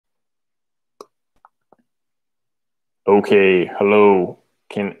Okay, hello.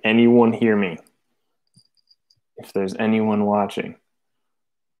 Can anyone hear me? If there's anyone watching,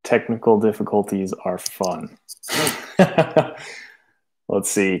 technical difficulties are fun.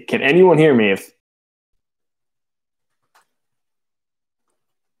 Let's see. Can anyone hear me? If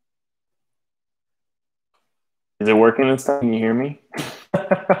is it working this time? Can you hear me?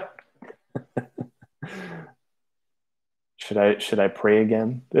 Should I pray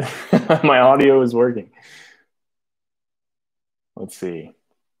again? My audio is working. Let's see.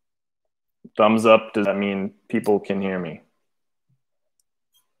 Thumbs up. Does that mean people can hear me?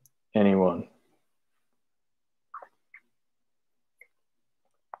 Anyone?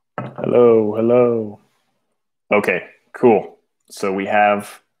 Hello, hello. Okay, cool. So we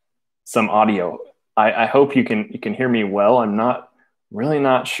have some audio. I hope you can hear me well. I'm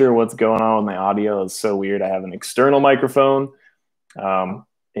not sure what's going on with my audio. It's so weird. I have an external microphone.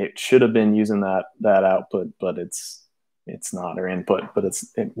 It should have been using that output, but it's not, or input, but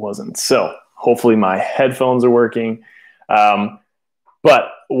it wasn't. So hopefully my headphones are working.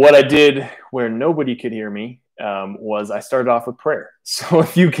 But what I did where nobody could hear me was I started off with prayer. So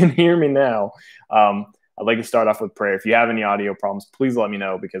if you can hear me now, I'd like to start off with prayer. If you have any audio problems, please let me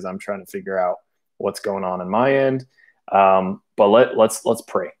know because I'm trying to figure out what's going on my end. But let's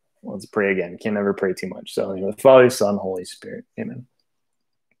pray. Let's pray again. Can't never pray too much. So anyway, Father, Son, Holy Spirit. Amen.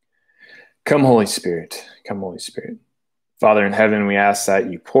 Come, Holy Spirit. Come, Holy Spirit. Father in heaven, we ask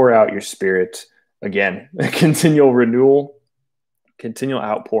that you pour out your Spirit again, a continual renewal, continual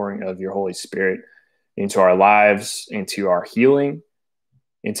outpouring of your Holy Spirit into our lives, into our healing,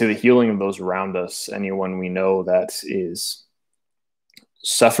 into the healing of those around us, anyone we know that is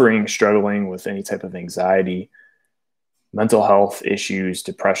suffering, struggling with any type of anxiety, mental health issues,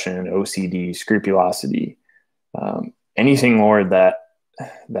 depression, OCD, scrupulosity, anything, Lord, that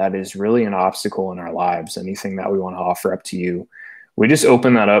is really an obstacle in our lives, anything that we want to offer up to you. We just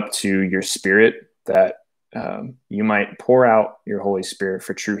open that up to your Spirit, that you might pour out your Holy Spirit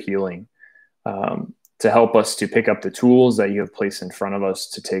for true healing, to help us to pick up the tools that you have placed in front of us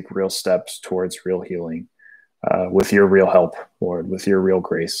to take real steps towards real healing, with your real help, Lord, with your real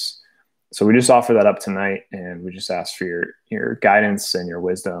grace. So we just offer that up tonight, and we just ask for your guidance and your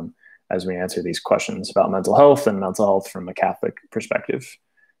wisdom as we answer these questions about mental health and mental health from a Catholic perspective.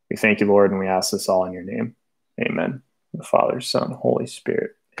 We thank you, Lord, and we ask this all in your name. Amen. The Father, Son, Holy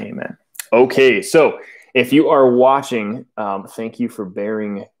Spirit. Amen. Okay, so if you are watching, thank you for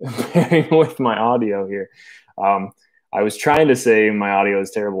bearing with my audio here. I was trying to say my audio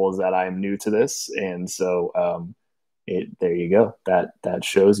is terrible, is that I'm new to this, and so there you go. That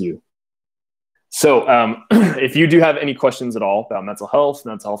shows you. So if you do have any questions at all about mental health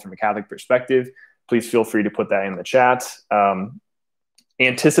from a Catholic perspective, please feel free to put that in the chat.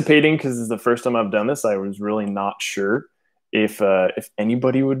 Anticipating, because this is the first time I've done this, I was really not sure if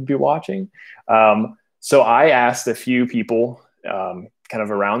anybody would be watching. So I asked a few people kind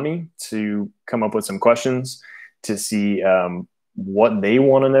of around me to come up with some questions to see what they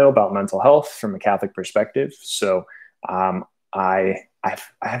want to know about mental health from a Catholic perspective. So I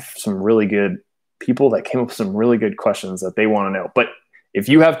have some really good people that came up with some really good questions that they want to know. But if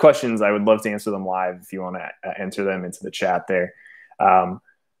you have questions, I would love to answer them live if you want to enter them into the chat there.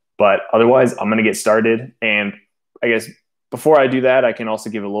 But otherwise, I'm going to get started. And I guess before I do that, I can also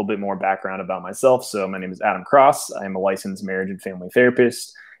give a little bit more background about myself. So my name is Adam Cross. I'm a licensed marriage and family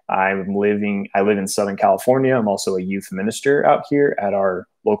therapist. I live in Southern California. I'm also a youth minister out here at our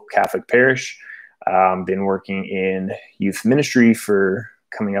local Catholic parish. Been working in youth ministry for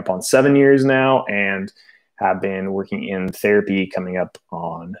coming up on 7 years now, and have been working in therapy coming up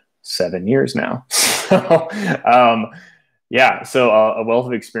on 7 years now. So, so a wealth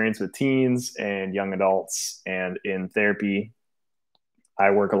of experience with teens and young adults, and in therapy,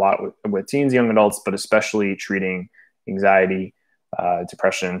 I work a lot with teens, young adults, but especially treating anxiety,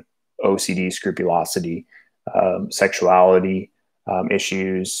 depression, OCD, scrupulosity, sexuality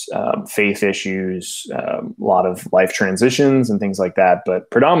issues, faith issues, a lot of life transitions and things like that.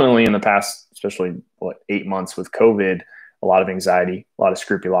 But predominantly in the past, especially 8 months with COVID, a lot of anxiety, a lot of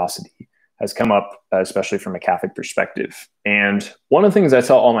scrupulosity has come up, especially from a Catholic perspective. And one of the things I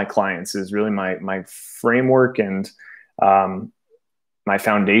tell all my clients is really my framework and my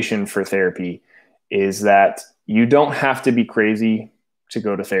foundation for therapy is that you don't have to be crazy to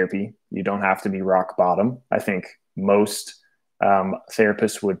go to therapy. You don't have to be rock bottom. I think most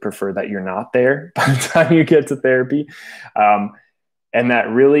therapists would prefer that you're not there by the time you get to therapy. And that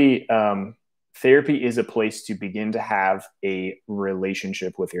really, therapy is a place to begin to have a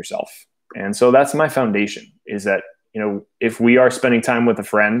relationship with yourself. And so that's my foundation, is that, if we are spending time with a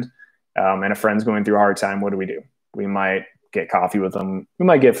friend, and a friend's going through a hard time, what do? We might get coffee with them. We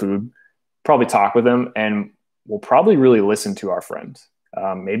might get food, probably talk with them, and we'll probably really listen to our friend.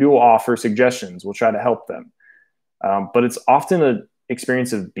 Maybe we'll offer suggestions. We'll try to help them. But it's often an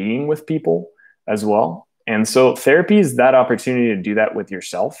experience of being with people as well. And so therapy is that opportunity to do that with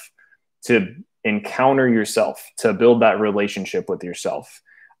yourself, to encounter yourself, to build that relationship with yourself,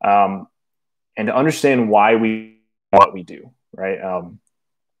 and to understand why we do what we do, right?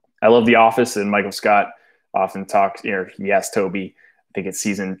 I love The Office, and Michael Scott often talks, he asked Toby, I think it's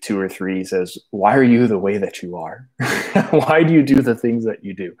season 2 or 3, he says, why are you the way that you are? Why do you do the things that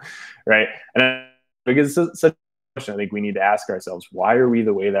you do? Right. And because it's such a question, I think we need to ask ourselves, why are we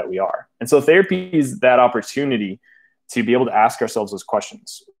the way that we are? And so therapy is that opportunity to be able to ask ourselves those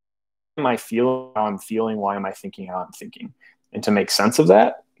questions. Why am I feeling how I'm feeling? Why am I thinking how I'm thinking? And to make sense of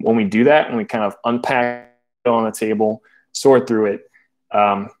that, when we do that and we kind of unpack it on the table, sort through it,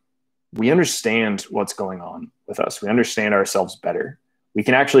 we understand what's going on with us. We understand ourselves better. We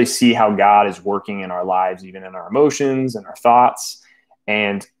can actually see how God is working in our lives, even in our emotions and our thoughts.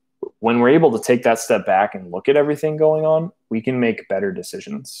 And when we're able to take that step back and look at everything going on, we can make better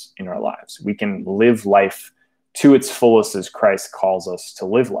decisions in our lives. We can live life to its fullest as Christ calls us to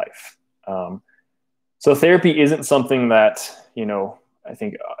live life. So therapy isn't something that, I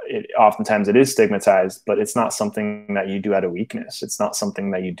think oftentimes it is stigmatized, but it's not something that you do out of weakness. It's not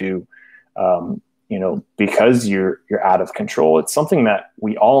something that you do because you're out of control. It's something that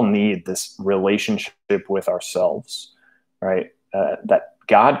we all need, this relationship with ourselves, right? That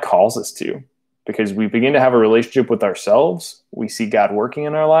God calls us to, because we begin to have a relationship with ourselves. We see God working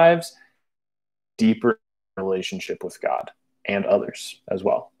in our lives, deeper relationship with God and others as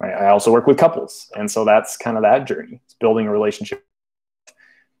well, right? I also work with couples. And so that's kind of that journey. It's building a relationship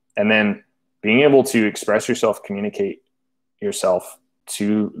and then being able to express yourself, communicate yourself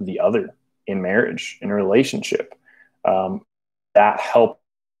to the other in marriage, in a relationship. That helps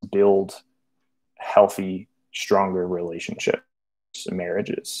build healthy, stronger relationships and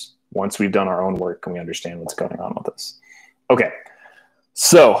marriages once we've done our own work and we understand what's going on with us. Okay.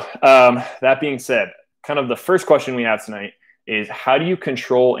 So that being said, kind of the first question we have tonight is, how do you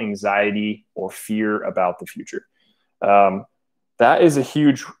control anxiety or fear about the future? That is a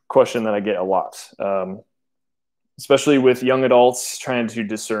huge question that I get a lot, especially with young adults trying to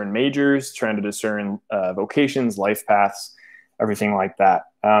discern majors, trying to discern vocations, life paths, everything like that.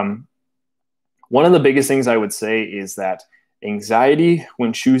 One of the biggest things I would say is that anxiety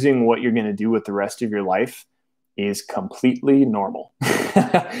when choosing what you're going to do with the rest of your life is completely normal.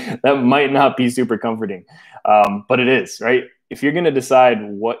 That might not be super comforting, but it is, right? If you're going to decide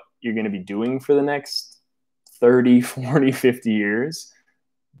what you're going to be doing for the next 30, 40, 50 years,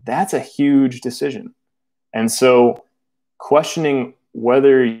 that's a huge decision. And so questioning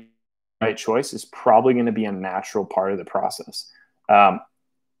whether you're the right choice is probably going to be a natural part of the process.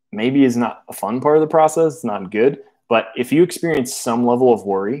 Maybe it's not a fun part of the process. It's not good. But if you experience some level of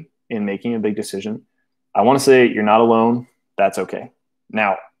worry in making a big decision, I want to say you're not alone. That's okay.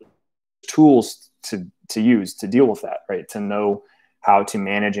 Now, tools to use to deal with that, right? To know how to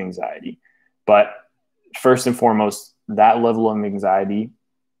manage anxiety. But first and foremost, that level of anxiety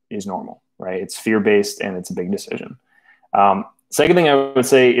is normal, right? It's fear-based and it's a big decision. Second thing I would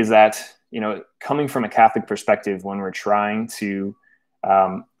say is that, coming from a Catholic perspective, when we're trying to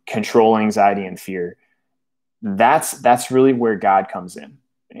control anxiety and fear, that's really where God comes in.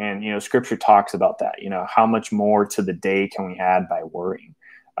 And, scripture talks about that, how much more to the day can we add by worrying?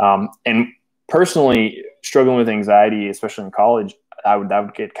 And personally, struggling with anxiety, especially in college, I would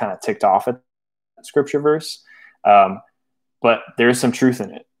get kind of ticked off at that scripture verse. But there's some truth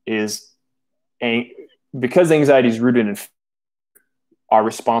in it, because anxiety is rooted in fear, our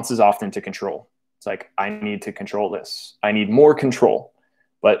response is often to control. It's like, I need to control this. I need more control.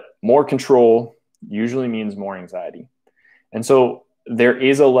 But more control usually means more anxiety. And so there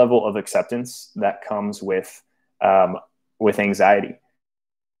is a level of acceptance that comes with anxiety,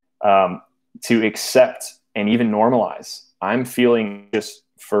 to accept and even normalize. I'm feeling just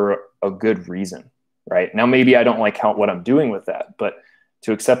for a good reason, right? Now, maybe I don't like what I'm doing with that, but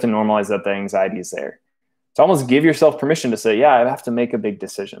to accept and normalize that the anxiety is there. To almost give yourself permission to say, yeah, I have to make a big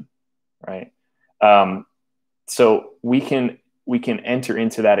decision, right? So we can enter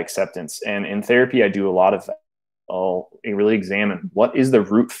into that acceptance. And in therapy, I do a lot of that. I'll really examine, what is the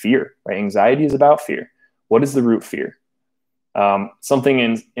root fear, right? Anxiety is about fear. What is the root fear? Something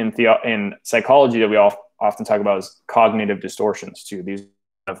in psychology that we often talk about is cognitive distortions too. These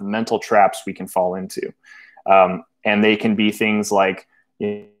are mental traps we can fall into. And they can be things like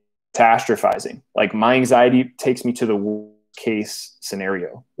catastrophizing. Like, my anxiety takes me to the case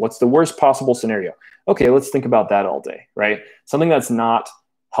scenario? What's the worst possible scenario? Okay, let's think about that all day, right? Something that's not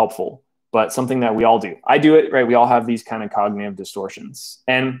helpful, but something that we all do. I do it, right? We all have these kind of cognitive distortions.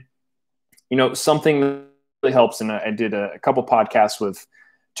 And, something that really helps, and I did a couple podcasts with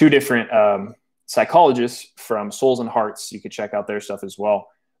two different psychologists from Souls and Hearts. You could check out their stuff as well.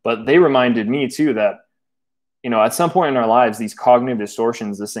 But they reminded me too that, at some point in our lives, these cognitive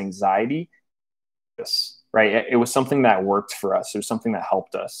distortions, this anxiety, right? It was something that worked for us. It was something that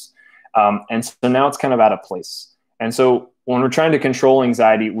helped us. And so now it's kind of out of place. And so when we're trying to control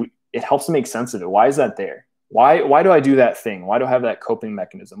anxiety, it helps to make sense of it. Why is that there? Why do I do that thing? Why do I have that coping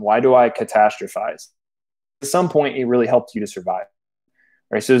mechanism? Why do I catastrophize? At some point, it really helped you to survive,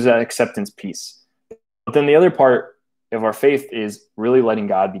 right? So there's that acceptance piece. But then the other part of our faith is really letting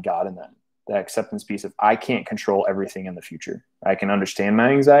God be God in that acceptance piece of, I can't control everything in the future. I can understand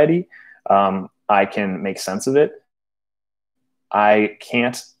my anxiety. I can make sense of it. I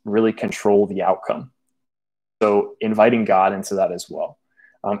can't really control the outcome. So inviting God into that as well.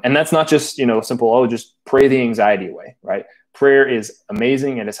 And that's not just, simple, just pray the anxiety away, right? Prayer is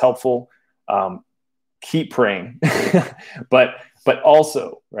amazing and it's helpful. Keep praying. but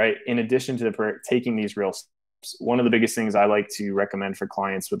also, right, in addition to the prayer, taking these real steps. One of the biggest things I like to recommend for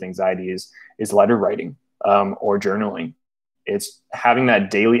clients with anxiety is letter writing or journaling. It's having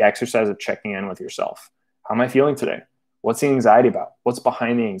that daily exercise of checking in with yourself. How am I feeling today? What's the anxiety about? What's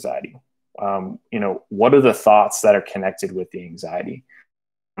behind the anxiety? What are the thoughts that are connected with the anxiety?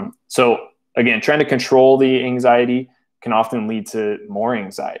 So again, trying to control the anxiety can often lead to more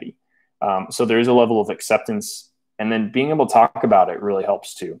anxiety. So there is a level of acceptance, and then being able to talk about it really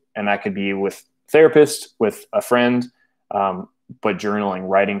helps too. And that could be with a therapist, with a friend, but journaling,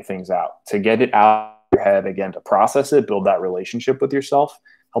 writing things out to get it out of your head, again, to process it, build that relationship with yourself,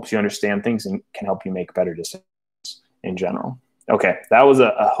 helps you understand things and can help you make better decisions in general. Okay, that was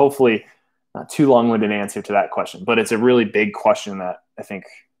a hopefully not too long-winded answer to that question, but it's a really big question that I think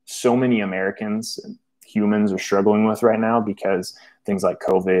so many Americans and humans are struggling with right now because things like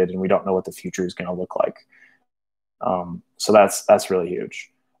COVID, and we don't know what the future is going to look like. So that's really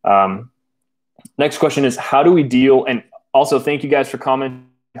huge. Next question is, how do we deal? And also, thank you guys for commenting.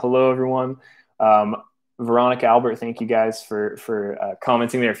 Hello, everyone. Veronica, Albert, thank you guys for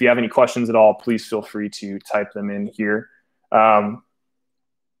commenting there. If you have any questions at all, please feel free to type them in here.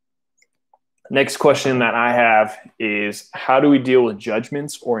 Next question that I have is, how do we deal with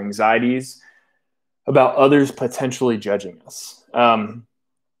judgments or anxieties about others potentially judging us?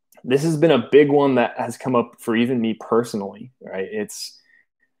 This has been a big one that has come up for even me personally, right? It's,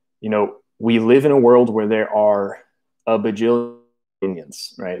 we live in a world where there are a bajillion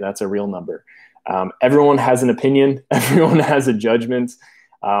opinions, right? That's a real number. Everyone has an opinion. Everyone has a judgment.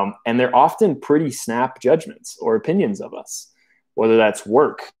 And they're often pretty snap judgments or opinions of us, whether that's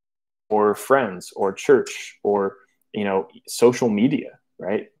work or friends or church or, social media,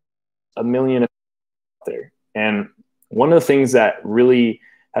 right? A million out there. And one of the things that really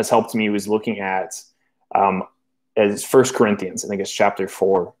has helped me was looking at as 1 Corinthians, I think it's chapter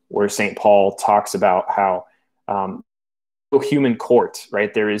 4, where St. Paul talks about how human court,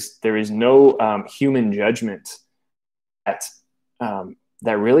 right? There is no human judgment that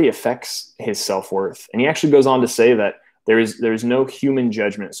really affects his self-worth. And he actually goes on to say that there is no human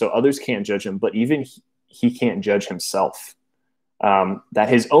judgment. So others can't judge him, but even he can't judge himself. That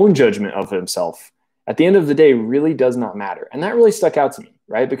his own judgment of himself at the end of the day really does not matter. And that really stuck out to me,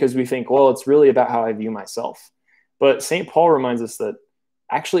 right? Because we think, well, it's really about how I view myself. But St. Paul reminds us that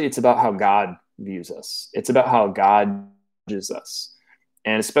actually it's about how God views us. It's about how God judges us.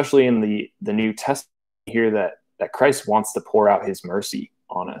 And especially in the New Testament, here that Christ wants to pour out his mercy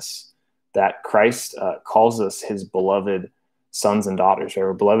on us, that Christ calls us his beloved sons and daughters,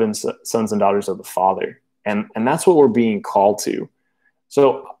 or beloved sons and daughters of the Father. And that's what we're being called to.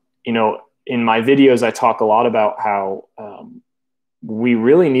 So, in my videos, I talk a lot about how we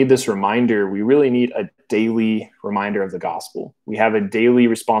really need this reminder. We really need a daily reminder of the gospel. We have a daily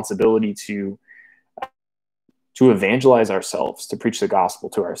responsibility to evangelize ourselves, to preach the gospel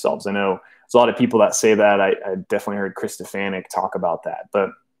to ourselves. I know there's a lot of people that say that. I definitely heard Chris Stefanick talk about that.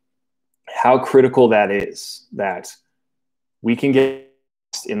 But how critical that is, that we can get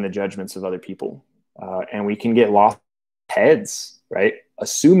lost in the judgments of other people, and we can get lost heads, right?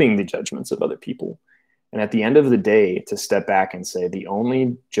 Assuming the judgments of other people. And at the end of the day, to step back and say, the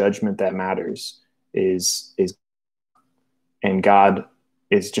only judgment that matters is and God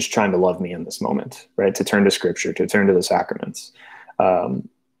is just trying to love me in this moment, right? To turn to scripture, to turn to the sacraments.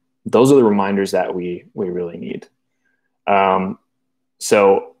 Those are the reminders that we really need.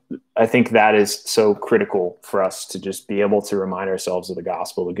 So I think that is so critical for us to just be able to remind ourselves of the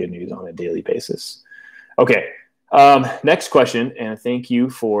gospel, the good news on a daily basis. Okay. Next question. And thank you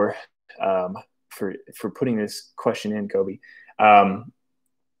for putting this question in, Kobe.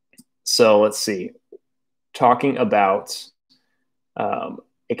 So let's see. Talking about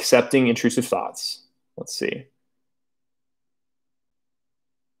accepting intrusive thoughts. Let's see.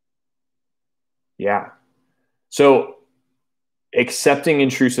 Yeah. So accepting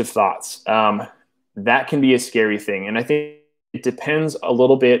intrusive thoughts, that can be a scary thing. And I think it depends a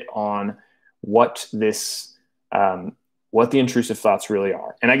little bit on what the intrusive thoughts really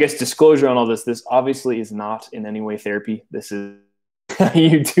are. And I guess disclosure on all this obviously is not in any way therapy. This is a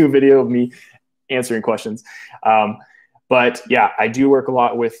YouTube video of me answering questions. But yeah, I do work a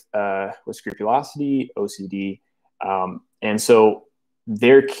lot with scrupulosity, OCD. And so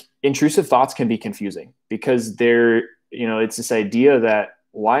their intrusive thoughts can be confusing because it's this idea that,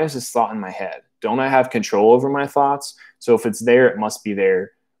 why is this thought in my head? Don't I have control over my thoughts? So if it's there, it must be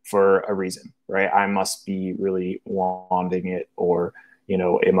there for a reason, right? I must be really wanting it, or,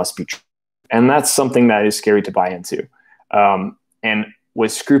 it must be true. And that's something that is scary to buy into. And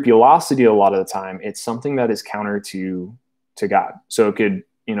with scrupulosity, a lot of the time, it's something that is counter to God. So it could,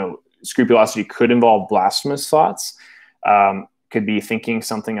 scrupulosity could involve blasphemous thoughts, could be thinking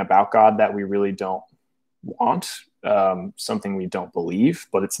something about God that we really don't want, something we don't believe,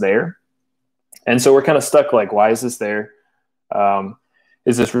 but it's there. And so we're kind of stuck, like, why is this there?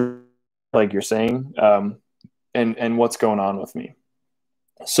 Is this like you're saying? And what's going on with me?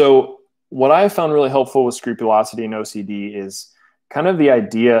 So what I found really helpful with scrupulosity and OCD is kind of the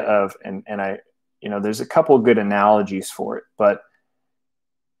idea of, and I, there's a couple of good analogies for it, but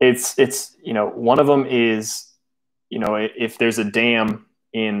it's one of them is, if there's a dam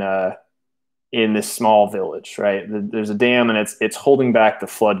in this small village, right? There's a dam and it's holding back the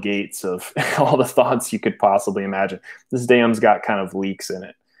floodgates of all the thoughts you could possibly imagine. This dam's got kind of leaks in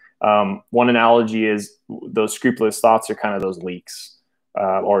it. One analogy is those scrupulous thoughts are kind of those leaks,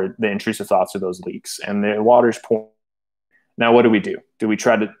 or the intrusive thoughts are those leaks, and the water's pouring. Now, what do we do? Do we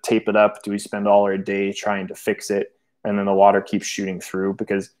try to tape it up? Do we spend all our day trying to fix it? And then the water keeps shooting through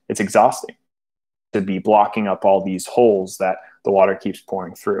because it's exhausting to be blocking up all these holes that the water keeps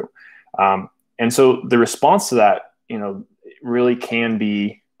pouring through. And so the response to that, really can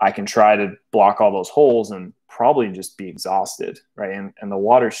be, I can try to block all those holes and probably just be exhausted, right? And the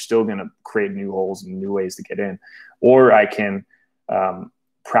water's still going to create new holes and new ways to get in. Or I can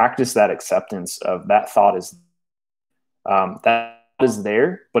practice that acceptance of that thought is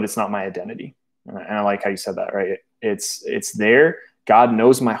there, but it's not my identity. And I like how you said that, right? It's there. God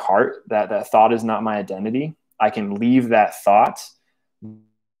knows my heart, that thought is not my identity. I can leave that thought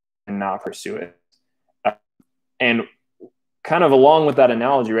and not pursue it. And kind of along with that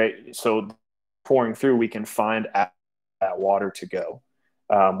analogy, right? So pouring through, we can find that water to go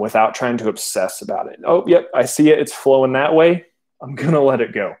without trying to obsess about it. Oh, yep, I see it. It's flowing that way. I'm going to let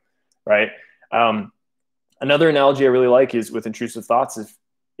it go, right? Another analogy I really like is with intrusive thoughts.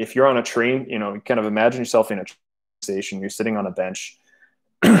 If you're on a train, kind of imagine yourself in a train station, you're sitting on a bench.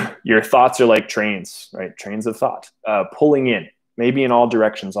 Your thoughts are like trains, right? Trains of thought, pulling in, maybe in all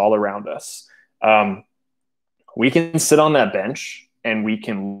directions, all around us. We can sit on that bench and we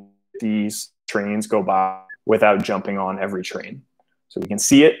can let these trains go by without jumping on every train. So we can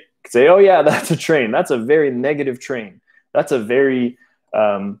see it, say, oh yeah, that's a train. That's a very negative train. That's a very,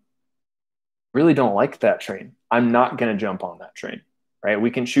 really don't like that train. I'm not going to jump on that train, right?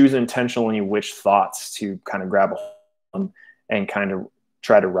 We can choose intentionally which thoughts to kind of grab a hold on and kind of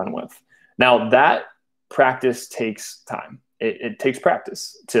try to run with. Now that practice takes time. It takes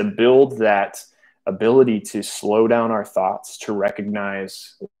practice to build that ability to slow down our thoughts, to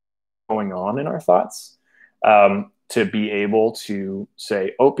recognize what's going on in our thoughts, to be able to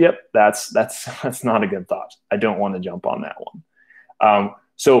say, oh, yep, that's not a good thought. I don't want to jump on that one.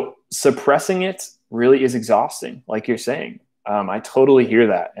 So suppressing it really is exhausting, like you're saying. I totally hear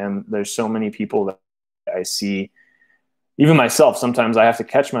that. And there's so many people that I see, even myself, sometimes I have to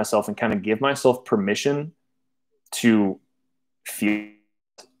catch myself and kind of give myself permission to feel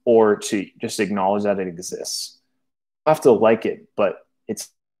or to just acknowledge that it exists. I have to like it, but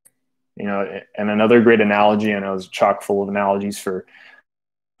it's, and another great analogy, and I was chock full of analogies for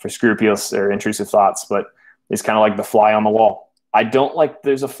scrupulous or intrusive thoughts, but it's kind of like the fly on the wall. I don't like,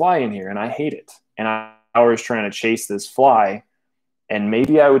 there's a fly in here and I hate it. And I was trying to chase this fly, and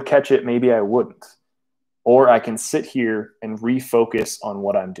maybe I would catch it, maybe I wouldn't. Or I can sit here and refocus on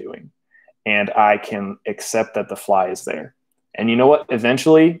what I'm doing, and I can accept that the fly is there. And you know what?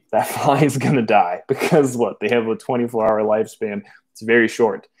 Eventually that fly is going to die, because they have a 24-hour lifespan. It's very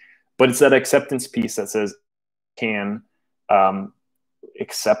short. But it's that acceptance piece that says, can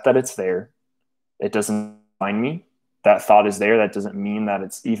accept that it's there. It doesn't find me. That thought is there. That doesn't mean that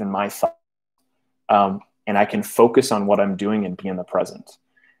it's even my thought. And I can focus on what I'm doing and be in the present.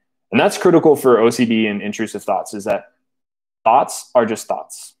 And that's critical for OCD and intrusive thoughts, is that thoughts are just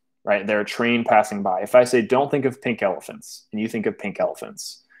thoughts, right? They're a train passing by. If I say, don't think of pink elephants, and you think of pink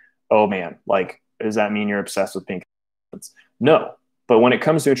elephants, oh man, like, does that mean you're obsessed with pink elephants? No. But when it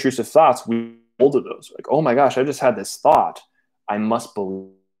comes to intrusive thoughts, we hold to those. Like, oh my gosh, I just had this thought. I must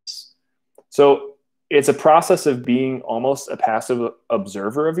believe this. So it's a process of being almost a passive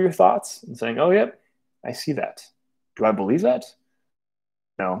observer of your thoughts and saying, oh, yep, I see that. Do I believe that?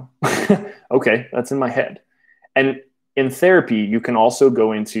 No. Okay, that's in my head. And in therapy, you can also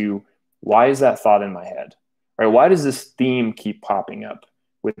go into, why is that thought in my head? Right? Why does this theme keep popping up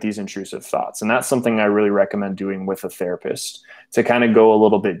with these intrusive thoughts? And that's something I really recommend doing with a therapist, to kind of go a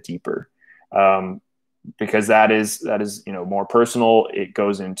little bit deeper. Because that is, more personal. It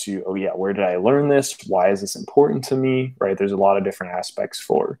goes into, oh yeah, where did I learn this? Why is this important to me? Right? There's a lot of different aspects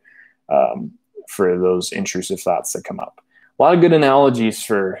for those intrusive thoughts that come up. A lot of good analogies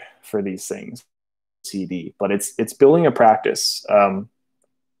for these things, CD, but it's building a practice. And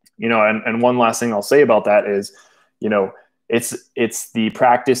one last thing I'll say about that is, it's the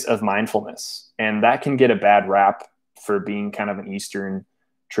practice of mindfulness, and that can get a bad rap for being kind of an Eastern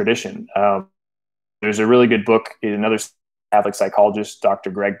tradition. There's a really good book, another Catholic psychologist,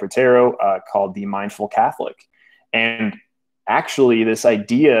 Dr. Greg Bottero, called The Mindful Catholic. And actually, this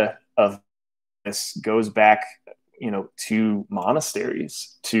idea of this goes back, to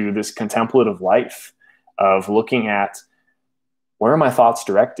monasteries, to this contemplative life of looking at, where are my thoughts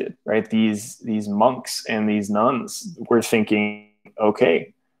directed, right? These monks and these nuns were thinking,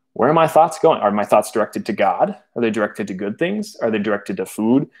 okay, where are my thoughts going? Are my thoughts directed to God? Are they directed to good things? Are they directed to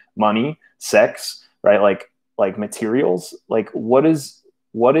food, money, sex, right? Like materials? Like, what is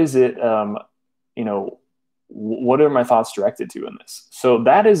it, what are my thoughts directed to in this? So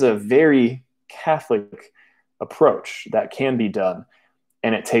that is a very Catholic approach that can be done,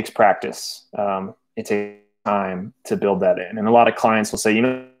 and it takes practice. It takes time to build that in. And a lot of clients will say,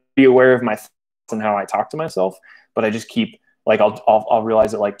 be aware of my thoughts and how I talk to myself, but I just keep, like, I'll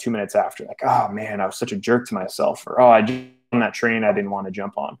realize it like 2 minutes after, like, oh man, I was such a jerk to myself, or, oh, I just on that train I didn't want to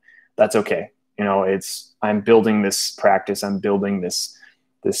jump on. That's okay. I'm building this practice. I'm building this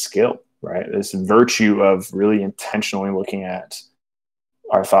skill, right? This virtue of really intentionally looking at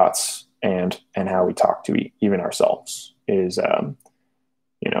our thoughts and how we talk to even ourselves is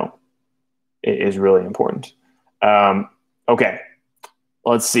really important. Okay,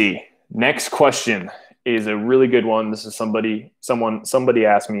 let's see. Next question is a really good one. This is somebody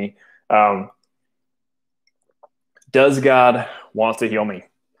asked me, does God want to heal me?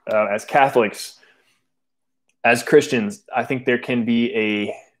 As Catholics, as Christians, I think there can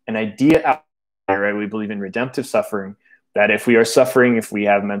be an idea out there, right? We believe in redemptive suffering, that if we are suffering, if we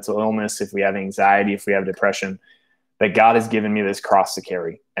have mental illness, if we have anxiety, if we have depression, that God has given me this cross to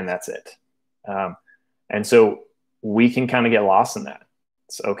carry, and that's it. And so we can kind of get lost in that.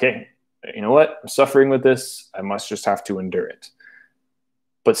 It's okay. You know what? I'm suffering with this. I must just have to endure it.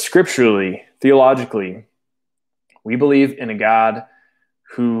 But scripturally, theologically, we believe in a God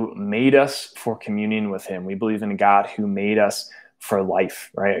who made us for communion with him. We believe in a God who made us for life,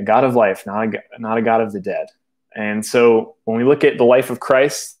 right? A God of life, not a God of the dead. And so when we look at the life of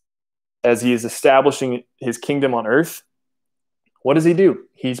Christ as he is establishing his kingdom on earth, what does he do?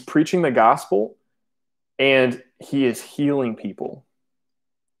 He's preaching the gospel, and he is healing people.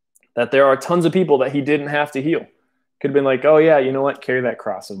 That there are tons of people that he didn't have to heal. Could have been like, oh yeah, you know what? Carry that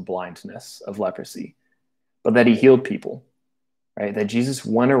cross of blindness, of leprosy. But that he healed people, right? That Jesus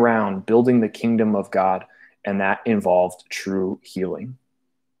went around building the kingdom of God, and that involved true healing.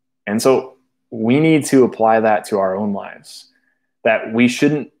 And so we need to apply that to our own lives, that we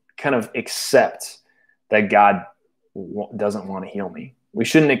shouldn't kind of accept that God doesn't want to heal me. We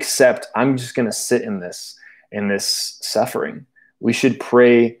shouldn't accept, I'm just going to sit in this suffering. We should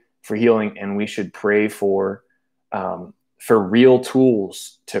pray for healing, and we should pray for real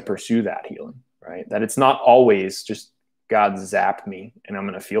tools to pursue that healing, right? That it's not always just God zap me and I'm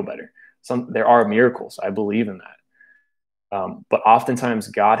going to feel better. There are miracles. I believe in that. But oftentimes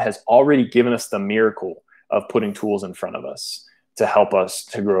God has already given us the miracle of putting tools in front of us to help us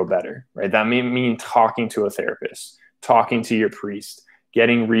to grow better, right? That may mean talking to a therapist, talking to your priest,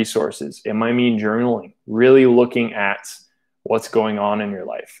 getting resources. It might mean journaling, really looking at what's going on in your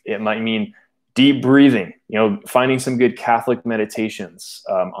life. It might mean deep breathing, finding some good Catholic meditations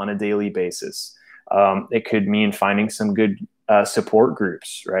on a daily basis. It could mean finding some good support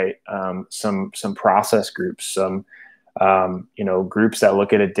groups, right? Some process groups, some groups that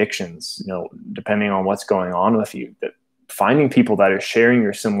look at addictions, depending on what's going on with you. That finding people that are sharing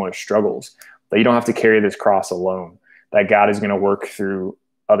your similar struggles, that you don't have to carry this cross alone. That God is going to work through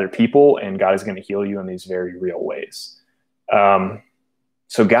other people, and God is going to heal you in these very real ways.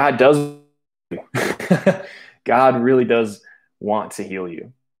 So God does. God really does want to heal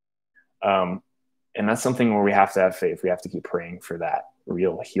you. And that's something where we have to have faith. We have to keep praying for that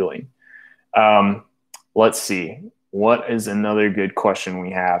real healing. Let's see. What is another good question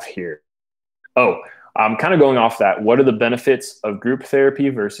we have here? Oh, I'm kind of going off that. What are the benefits of group therapy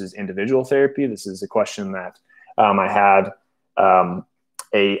versus individual therapy? This is a question that I had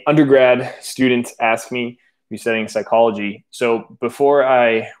a undergrad student ask me who's studying psychology. So before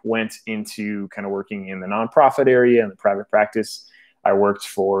I went into kind of working in the nonprofit area and the private practice, I worked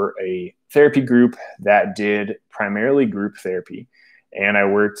for a therapy group that did primarily group therapy. And I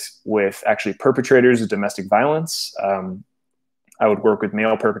worked with actually perpetrators of domestic violence. I would work with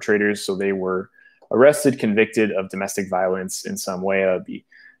male perpetrators. So they were arrested, convicted of domestic violence in some way. It would be,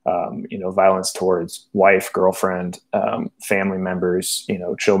 violence towards wife, girlfriend, family members,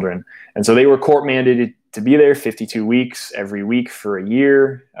 children. And so they were court mandated to be there 52 weeks every week for a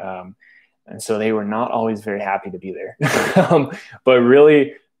year. And so they were not always very happy to be there. But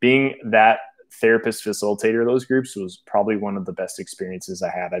really being that therapist facilitator of those groups was probably one of the best experiences I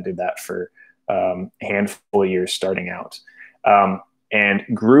had. I did that for a handful of years starting out. And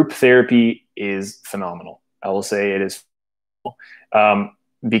group therapy is phenomenal. I will say it is phenomenal.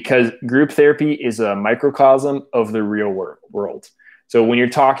 Because group therapy is a microcosm of the real world. So when you're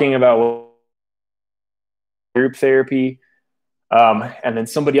talking about group therapy, and then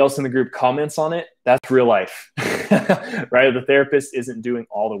somebody else in the group comments on it, that's real life, right? The therapist isn't doing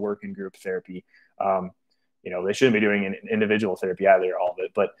all the work in group therapy. They shouldn't be doing in individual therapy either, all of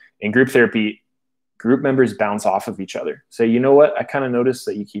it. But in group therapy, group members bounce off of each other. Say, you know what? I kind of noticed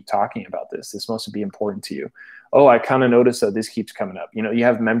that you keep talking about this. This must be important to you. Oh, I kind of noticed that this keeps coming up. You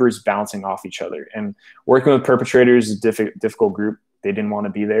have members bouncing off each other. And working with perpetrators is a difficult group. They didn't want to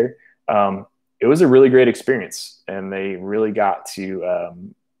be there. It was a really great experience, and they really got to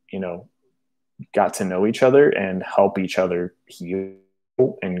know each other and help each other heal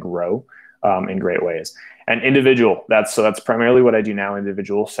and grow in great ways. And individual, that's primarily what I do now,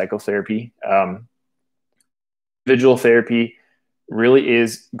 individual psychotherapy. Individual therapy really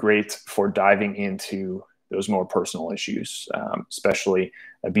is great for diving into those more personal issues, especially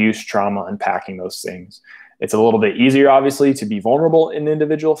abuse, trauma, unpacking those things. It's a little bit easier, obviously, to be vulnerable in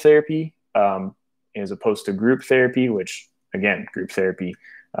individual therapy as opposed to group therapy, which, again, group therapy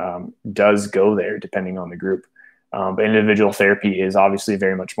does go there depending on the group. But individual therapy is obviously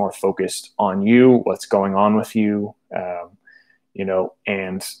very much more focused on you, what's going on with you,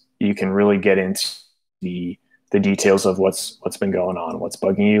 and you can really get into the details of what's been going on, what's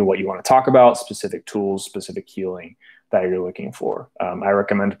bugging you, what you want to talk about, specific tools, specific healing that you're looking for. I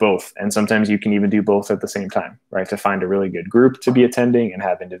recommend both. And sometimes you can even do both at the same time, right? To find a really good group to be attending and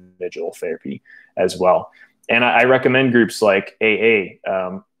have individual therapy as well. And I recommend groups like AA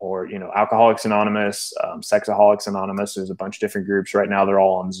or Alcoholics Anonymous, Sexaholics Anonymous. There's a bunch of different groups right now. They're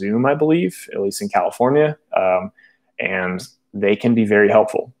all on Zoom, I believe, at least in California. And they can be very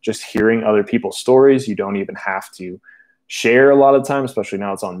helpful. Just hearing other people's stories. You don't even have to share a lot of time, especially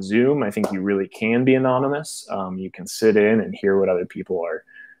now it's on Zoom. I think you really can be anonymous. You can sit in and hear what other people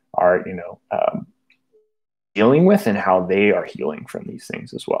are dealing with and how they are healing from these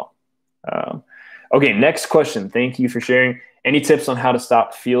things as well. Okay, next question. Thank you for sharing. Any tips on how to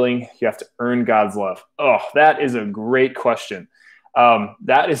stop feeling you have to earn God's love? Oh, that is a great question.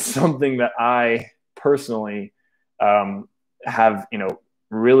 That is something that I personally have,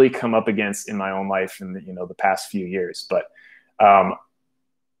 really come up against in my own life in the past few years. But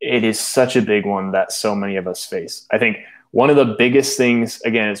it is such a big one that so many of us face. I think one of the biggest things,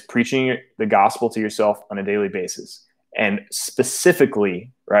 again, is preaching the gospel to yourself on a daily basis. And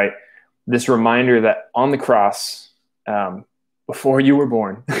specifically, right, this reminder that on the cross, before you were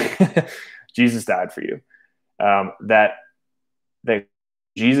born, Jesus died for you. That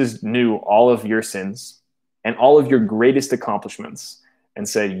Jesus knew all of your sins and all of your greatest accomplishments and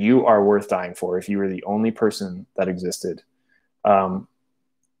said, you are worth dying for. If you were the only person that existed, that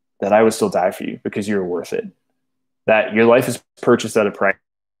I would still die for you because you're worth it. That your life is purchased at a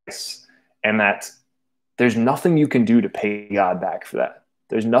price, and that there's nothing you can do to pay God back for that.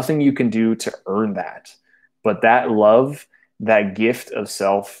 There's nothing you can do to earn that. But that love, that gift of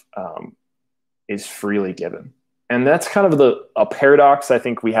self is freely given. And that's kind of a paradox I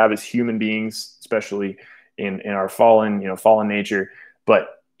think we have as human beings, especially in our fallen nature, but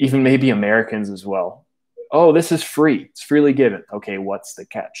even maybe Americans as well. Oh, this is free. It's freely given. Okay, what's the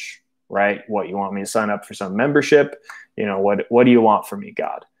catch, right? What, you want me to sign up for some membership? What do you want from me,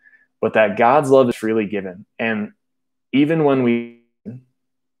 God? But that God's love is freely given. And even when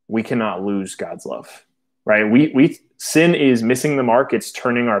we cannot lose God's love, right? We sin is missing the mark. It's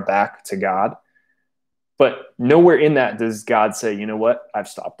turning our back to God. But nowhere in that does God say, you know what? I've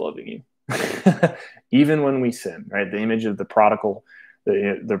stopped loving you. Even when we sin, right? The image of the prodigal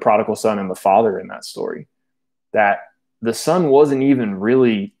son and the father in that story, that the son wasn't even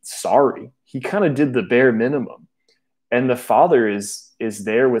really sorry. He kind of did the bare minimum. And the father is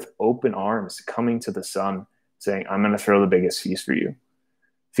there with open arms coming to the son saying, I'm going to throw the biggest feast for you.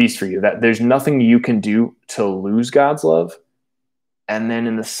 That there's nothing you can do to lose God's love. And then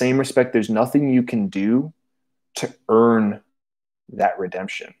in the same respect, there's nothing you can do to earn that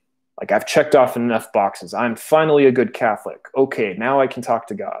redemption. Like, I've checked off enough boxes. I'm finally a good Catholic. Okay, now I can talk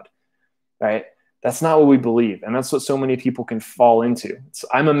to God, right? That's not what we believe. And that's what so many people can fall into.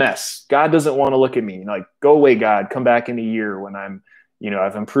 I'm a mess. God doesn't want to look at me. Like, go away, God. Come back in a year when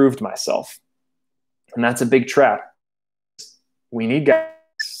I've improved myself. And that's a big trap. We need God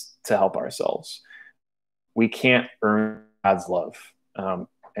to help ourselves. We can't earn God's love.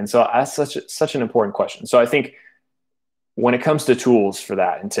 And so that's such an important question. So I think when it comes to tools for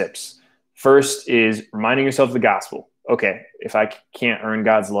that and tips, first is reminding yourself of the gospel. Okay, if I can't earn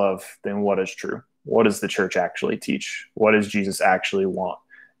God's love, then what is true? What does the church actually teach? What does Jesus actually want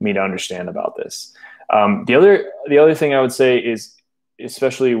me to understand about this? The other thing I would say is,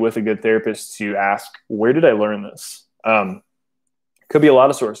 especially with a good therapist, to ask, where did I learn this? Could be a lot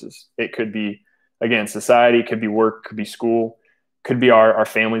of sources. It could be, again, society, could be work, could be school, could be our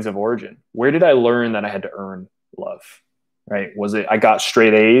families of origin. Where did I learn that I had to earn love, right? Was it I got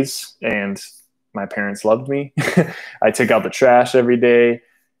straight A's and my parents loved me? I took out the trash every day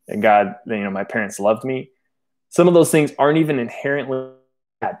and my parents loved me. Some of those things aren't even inherently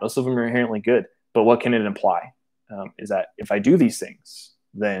bad. Most of them are inherently good. But what can it imply? Is that if I do these things,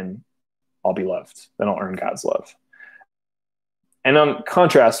 then I'll be loved. Then I'll earn God's love. And on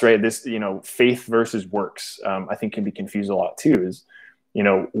contrast, right, this, faith versus works, I think can be confused a lot too, is,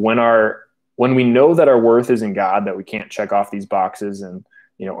 when we know that our worth is in God, that we can't check off these boxes and,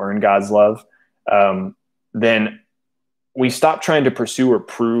 earn God's love, then we stop trying to pursue or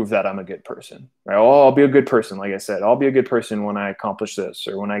prove that I'm a good person, right? Oh, I'll be a good person. Like I said, I'll be a good person when I accomplish this,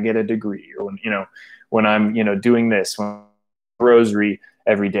 or when I get a degree, or when I'm, doing this, when I rosary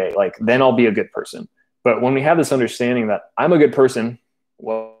every day, like, then I'll be a good person. But when we have this understanding that I'm a good person,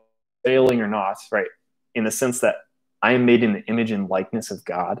 well, failing or not, right, in the sense that I am made in the image and likeness of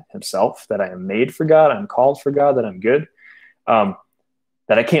God himself, that I am made for God, I'm called for God, that I'm good, that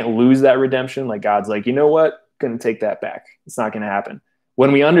I can't lose that redemption. Like, God's like, you know what? Going to take that back. It's not going to happen.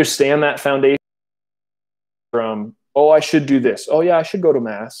 When we understand that foundation from, oh, I should do this. Oh yeah, I should go to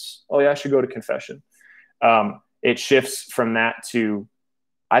mass. Oh yeah, I should go to confession. It shifts from that to,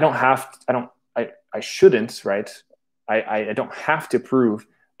 I shouldn't, right? I don't have to prove,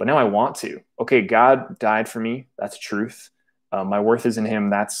 but now I want to. Okay, God died for me. That's truth. My worth is in him.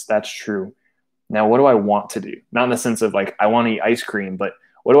 That's true. Now, what do I want to do? Not in the sense of like, I want to eat ice cream, but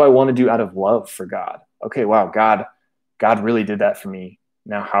what do I want to do out of love for God? Okay, wow, God really did that for me.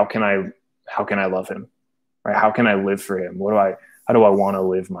 Now, how can I love him? Right? How can I live for him? How do I want to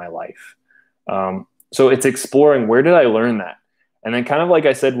live my life? So it's exploring, where did I learn that? And then, kind of like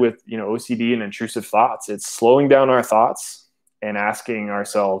I said with, OCD and intrusive thoughts, it's slowing down our thoughts and asking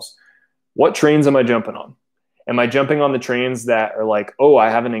ourselves, what trains am I jumping on? Am I jumping on the trains that are like, oh, I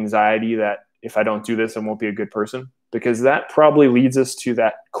have an anxiety that if I don't do this, I won't be a good person? Because that probably leads us to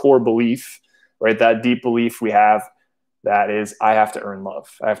that core belief, right? That deep belief we have, that is, I have to earn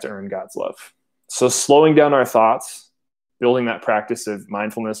love. I have to earn God's love. So slowing down our thoughts, building that practice of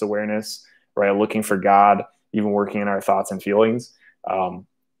mindfulness awareness, right? Looking for God, even working in our thoughts and feelings,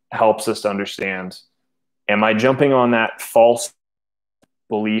 helps us to understand, am I jumping on that false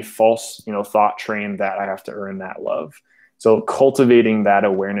belief, false, thought train that I have to earn that love? So cultivating that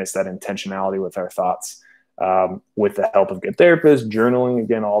awareness, that intentionality with our thoughts, with the help of good therapists, journaling,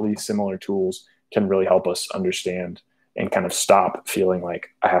 again, all these similar tools can really help us understand and kind of stop feeling like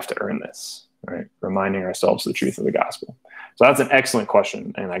I have to earn this, right? Reminding ourselves the truth of the gospel. So that's an excellent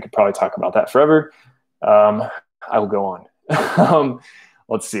question, and I could probably talk about that forever. I will go on.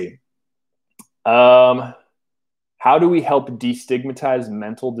 Let's see. How do we help destigmatize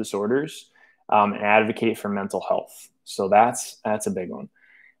mental disorders and advocate for mental health? So that's a big one.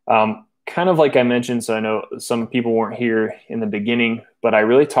 Kind of like I mentioned, so I know some people weren't here in the beginning, but I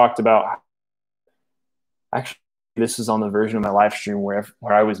really talked about actually, this is on the version of my live stream where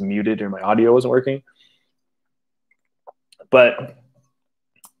I was muted or my audio wasn't working. But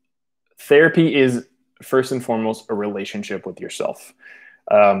therapy is first and foremost a relationship with yourself.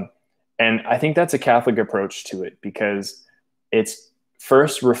 And I think that's a Catholic approach to it, because it's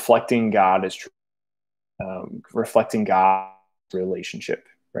first reflecting God as true, reflecting God's relationship,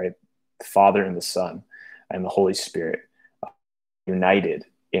 right? The Father and the Son and the Holy Spirit united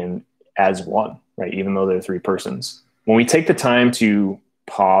in as one, right? Even though they're three persons. When we take the time to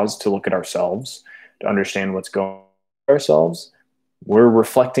pause to look at ourselves, to understand what's going on with ourselves, we're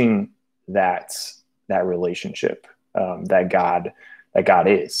reflecting that relationship, that God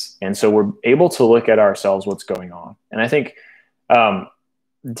is. And so we're able to look at ourselves, what's going on. And I think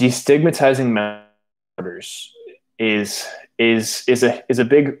destigmatizing mental disorders is a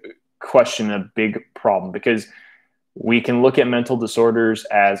big question, a big problem, because we can look at mental disorders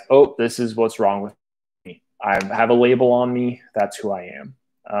as, oh, this is what's wrong with me. I have a label on me. That's who I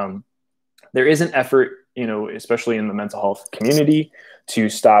am. There is an effort, especially in the mental health community, to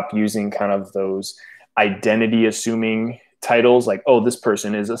stop using kind of those identity assuming titles like, oh, this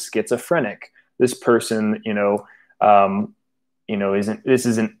person is a schizophrenic. This person, this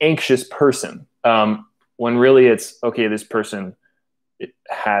is an anxious person. When really it's, okay, this person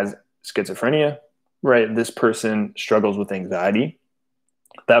has schizophrenia, right? This person struggles with anxiety.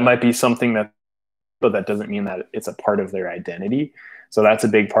 That might be something but that doesn't mean that it's a part of their identity. So that's a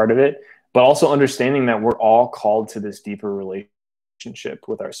big part of it. But also understanding that we're all called to this deeper relationship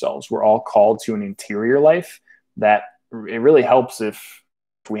with ourselves. We're all called to an interior life that it really helps if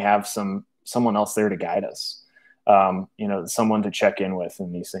we have someone else there to guide us, someone to check in with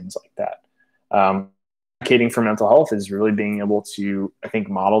and these things like that. Advocating for mental health is really being able to, I think,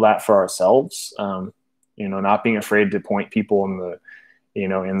 model that for ourselves. Not being afraid to point people in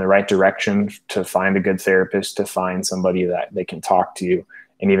the right direction, to find a good therapist, to find somebody that they can talk to,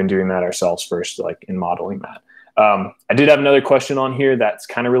 and even doing that ourselves first, like in modeling that. I did have another question on here that's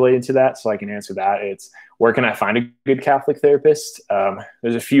kind of related to that, so I can answer that. It's, where can I find a good Catholic therapist?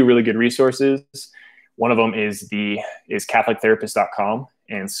 There's a few really good resources. One of them is catholictherapist.com.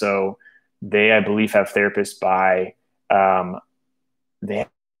 And so they, I believe, have therapists by, they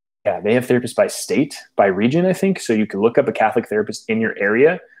have therapists by state, by region, I think. So you can look up a Catholic therapist in your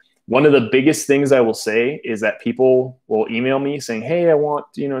area. One of the biggest things I will say is that people will email me saying, hey, I want,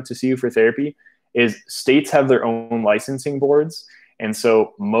 to see you for therapy, is states have their own licensing boards. And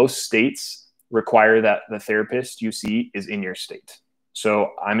so most states require that the therapist you see is in your state.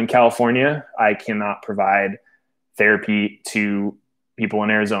 So I'm in California. I cannot provide therapy to people in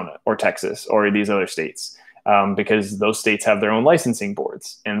Arizona or Texas or these other states, because those states have their own licensing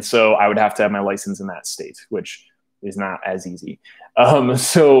boards. And so I would have to have my license in that state, which is not as easy.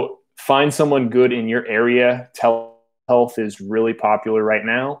 So find someone good in your area. Telehealth is really popular right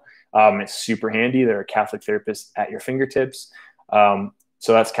now. It's super handy. There are Catholic therapists at your fingertips. So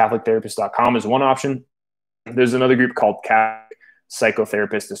that's catholictherapist.com is one option. There's another group called Catholic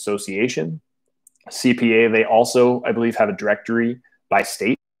Psychotherapist Association, CPA. They also, I believe, have a directory by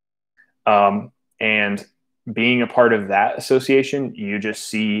state. And being a part of that association, you just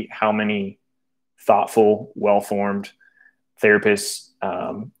see how many thoughtful, well-formed therapists,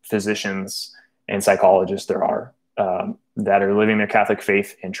 physicians, and psychologists there are that are living their Catholic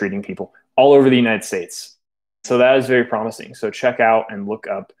faith and treating people all over the United States. So that is very promising. So check out and look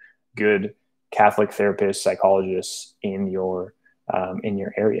up good Catholic therapists, psychologists in your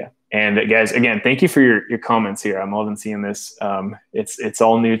area. And guys, again, thank you for your comments here. I'm loving seeing this. It's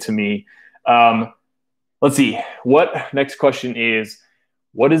all new to me. Let's see. Next question is,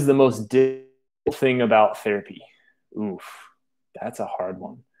 what is the most difficult thing about therapy? Oof, that's a hard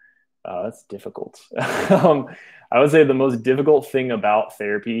one. That's difficult. I would say the most difficult thing about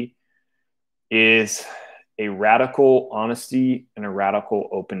therapy is a radical honesty and a radical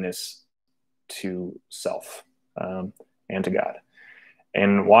openness to self and to God.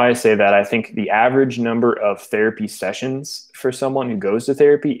 And why I say that, I think the average number of therapy sessions for someone who goes to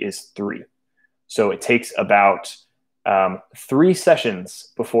therapy is 3. So it takes about 3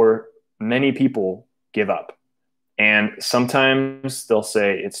 sessions before many people give up. And sometimes they'll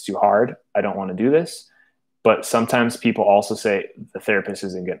say, it's too hard, I don't want to do this. But sometimes people also say the therapist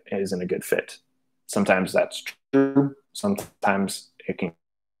isn't a good fit. Sometimes that's true. Sometimes it can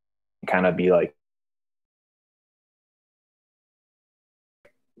kind of be like,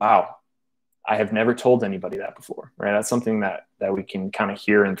 wow, I have never told anybody that before, right? That's something that we can kind of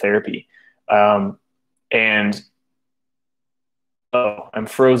hear in therapy. And, oh, I'm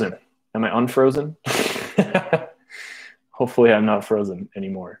frozen. Am I unfrozen? Hopefully I'm not frozen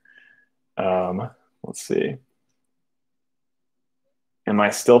anymore. Let's see. Am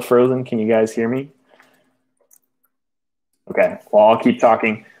I still frozen? Can you guys hear me? Okay. Well, I'll keep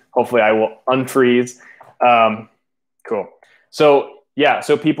talking. Hopefully I will unfreeze. Cool. So yeah,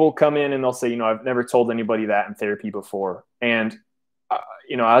 so people come in and they'll say, I've never told anybody that in therapy before. And,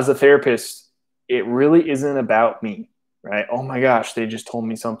 as a therapist, it really isn't about me, right? Oh my gosh, they just told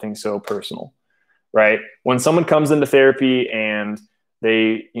me something so personal, right? When someone comes into therapy and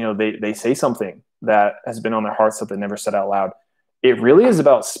they say something that has been on their hearts that they never said out loud, it really is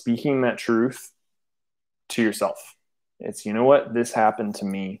about speaking that truth to yourself. It's, what, this happened to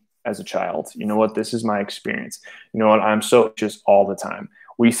me as a child. You know what, this is my experience. You know what, I'm so just all the time.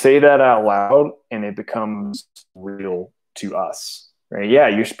 We say that out loud and it becomes real to us, right? Yeah,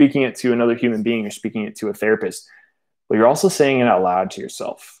 you're speaking it to another human being, you're speaking it to a therapist, but you're also saying it out loud to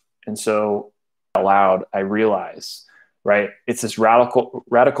yourself. And so out loud, I realize, right, it's this radical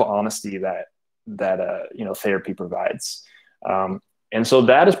honesty that therapy provides. And so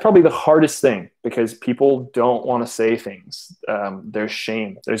that is probably the hardest thing, because people don't want to say things. There's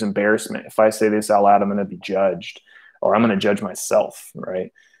shame, there's embarrassment. If I say this out loud, I'm going to be judged, or I'm going to judge myself,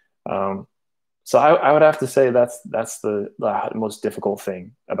 right? So I would have to say that's the most difficult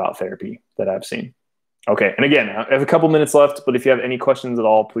thing about therapy that I've seen. Okay, and again, I have a couple minutes left, but if you have any questions at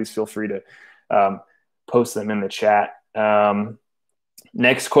all, please feel free to post them in the chat.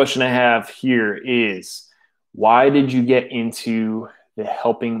 Next question I have here is, why did you get into the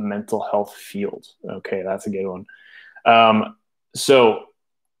helping mental health field? Okay, that's a good one. So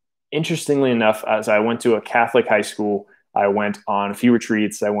interestingly enough, as I went to a Catholic high school, I went on a few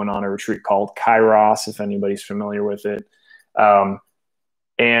retreats. I went on a retreat called Kairos, if anybody's familiar with it.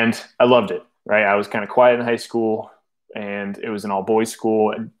 And I loved it, right? I was kind of quiet in high school, and it was an all boys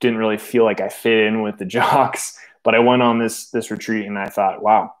school. I didn't really feel like I fit in with the jocks, but I went on this retreat and I thought,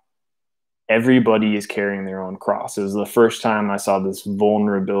 wow, everybody is carrying their own cross. It was the first time I saw this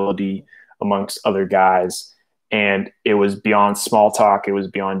vulnerability amongst other guys, and it was beyond small talk. It was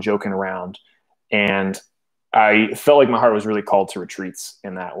beyond joking around. And I felt like my heart was really called to retreats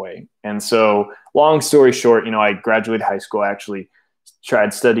in that way. And so, long story short, I graduated high school. I actually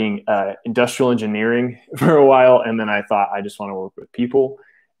tried studying industrial engineering for a while, and then I thought, I just want to work with people.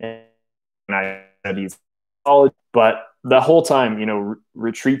 And I studied college, but the whole time,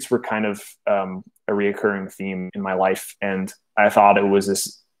 retreats were kind of a reoccurring theme in my life. And I thought it was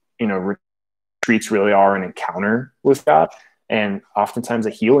this, retreats really are an encounter with God, and oftentimes a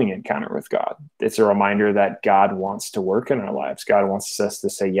healing encounter with God. It's a reminder that God wants to work in our lives. God wants us to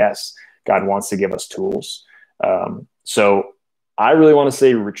say yes. God wants to give us tools. So I really want to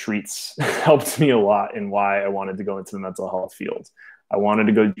say retreats helped me a lot in why I wanted to go into the mental health field. I wanted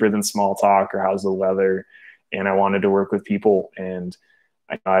to go deeper than small talk or how's the weather, and I wanted to work with people. And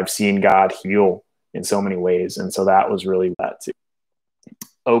I've seen God heal in so many ways. And so that was really that too.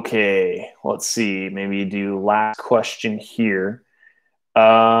 Okay, let's see. Maybe do last question here.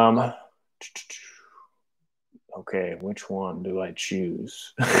 Okay, which one do I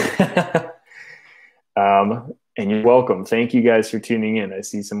choose? And you're welcome. Thank you guys for tuning in. I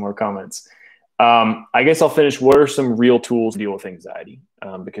see some more comments. I guess I'll finish. What are some real tools to deal with anxiety?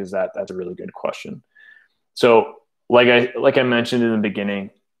 Because that's a really good question. So like I mentioned in the beginning,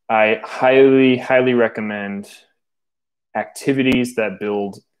 I highly recommend activities that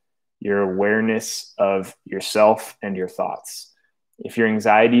build your awareness of yourself and your thoughts. If your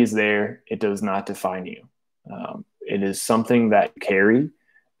anxiety is there, it does not define you. It is something that you carry,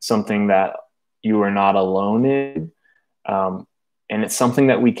 something that you are not alone in, and it's something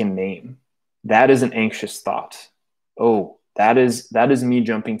that we can name. That is an anxious thought. Oh, that is me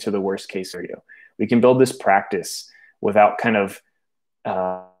jumping to the worst case scenario. We can build this practice without kind of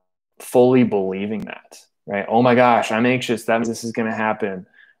fully believing that, right? Oh my gosh, I'm anxious. That means this is going to happen,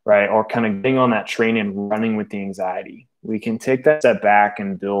 right? Or kind of getting on that train and running with the anxiety. We can take that step back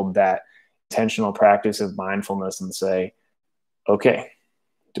and build that intentional practice of mindfulness and say, okay,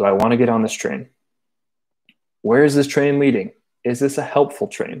 do I want to get on this train? Where is this train leading? Is this a helpful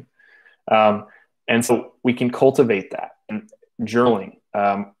train? And so we can cultivate that. And journaling,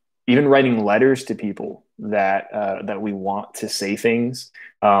 even writing letters to people that we want to say things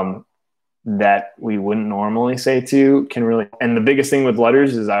that we wouldn't normally say to can really. And the biggest thing with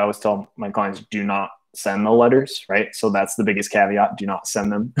letters is I always tell my clients, do not send the letters, right? So that's the biggest caveat. Do not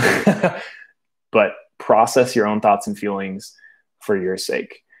send them. But process your own thoughts and feelings for your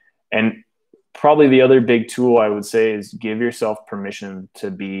sake. And probably the other big tool I would say is give yourself permission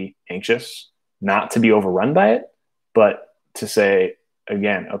to be anxious, not to be overrun by it, but to say,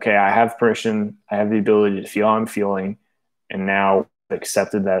 again, okay, I have permission. I have the ability to feel how I'm feeling. And now I've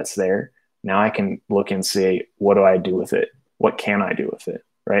accepted that it's there. Now I can look and say, what do I do with it? What can I do with it?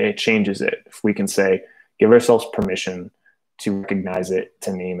 Right? It changes it. If we can say, give ourselves permission to recognize it,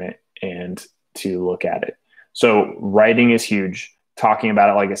 to name it, and to look at it. So writing is huge. Talking about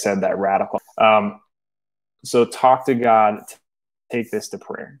it, like I said, that radical. So talk to God, take this to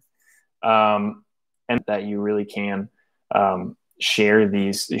prayer. And that you really can share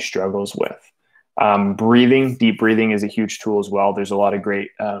these struggles with. Breathing, deep breathing is a huge tool as well. There's a lot of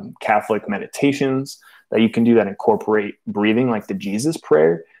great Catholic meditations that you can do that incorporate breathing, like the Jesus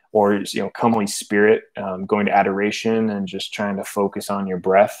prayer, or come Holy Spirit, going to adoration and just trying to focus on your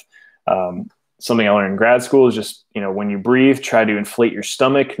breath. Something I learned in grad school is just, when you breathe, try to inflate your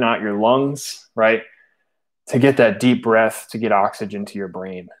stomach, not your lungs, right? To get that deep breath, to get oxygen to your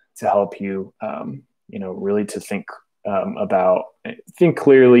brain, to help you, really to think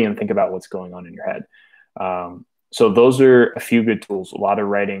clearly and think about what's going on in your head. So those are a few good tools. A lot of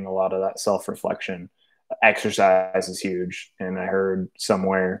writing, a lot of that self-reflection. Exercise is huge, and I heard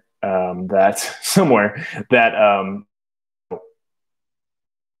somewhere that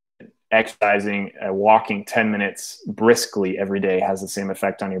exercising, walking 10 minutes briskly every day has the same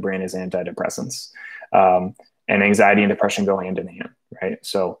effect on your brain as antidepressants. And anxiety and depression go hand in hand, right?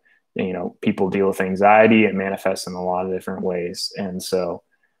 So, people deal with anxiety. It manifests in a lot of different ways. And so,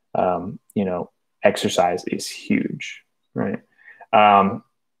 exercise is huge, right?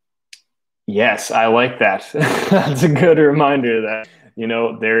 Yes, I like that. That's a good reminder that,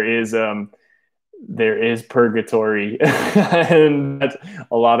 there is purgatory and that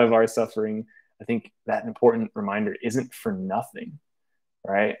a lot of our suffering, I think that important reminder isn't for nothing,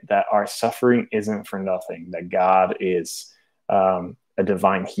 right? That our suffering isn't for nothing, that God is a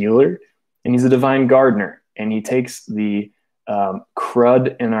divine healer, and he's a divine gardener, and he takes the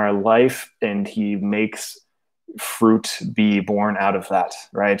crud in our life and he makes fruit be born out of that,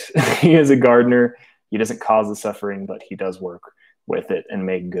 right? He is a gardener. He doesn't cause the suffering, but he does work with it and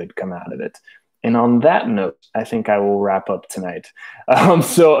make good come out of it. And on that note, I think I will wrap up tonight.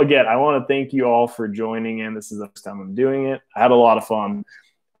 So again, I want to thank you all for joining in. This is the first time I'm doing it. I had a lot of fun.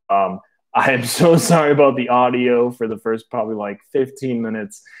 I am so sorry about the audio for the first probably like 15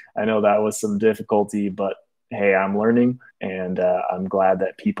 minutes. I know that was some difficulty, but hey, I'm learning, and I'm glad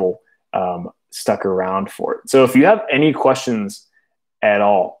that people stuck around for it. So if you have any questions at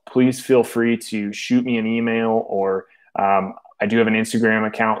all, please feel free to shoot me an email, or I do have an Instagram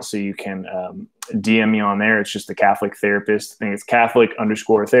account, so you can DM me on there. It's just the Catholic Therapist. I think it's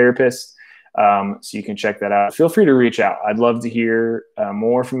Catholic_therapist. So you can check that out. Feel free to reach out. I'd love to hear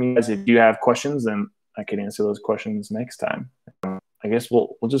more from you guys. If you have questions, then I could answer those questions next time. I guess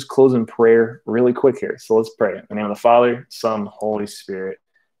we'll just close in prayer really quick here. So let's pray. In the name of the Father, Son, Holy Spirit.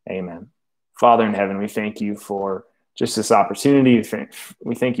 Amen. Father in heaven, we thank you for just this opportunity.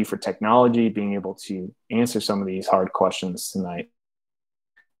 We thank you for technology, being able to answer some of these hard questions tonight.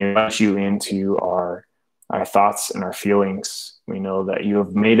 We invite you into our thoughts and our feelings. We know that you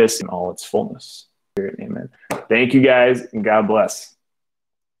have made us in all its fullness. Amen. Thank you guys, and God bless.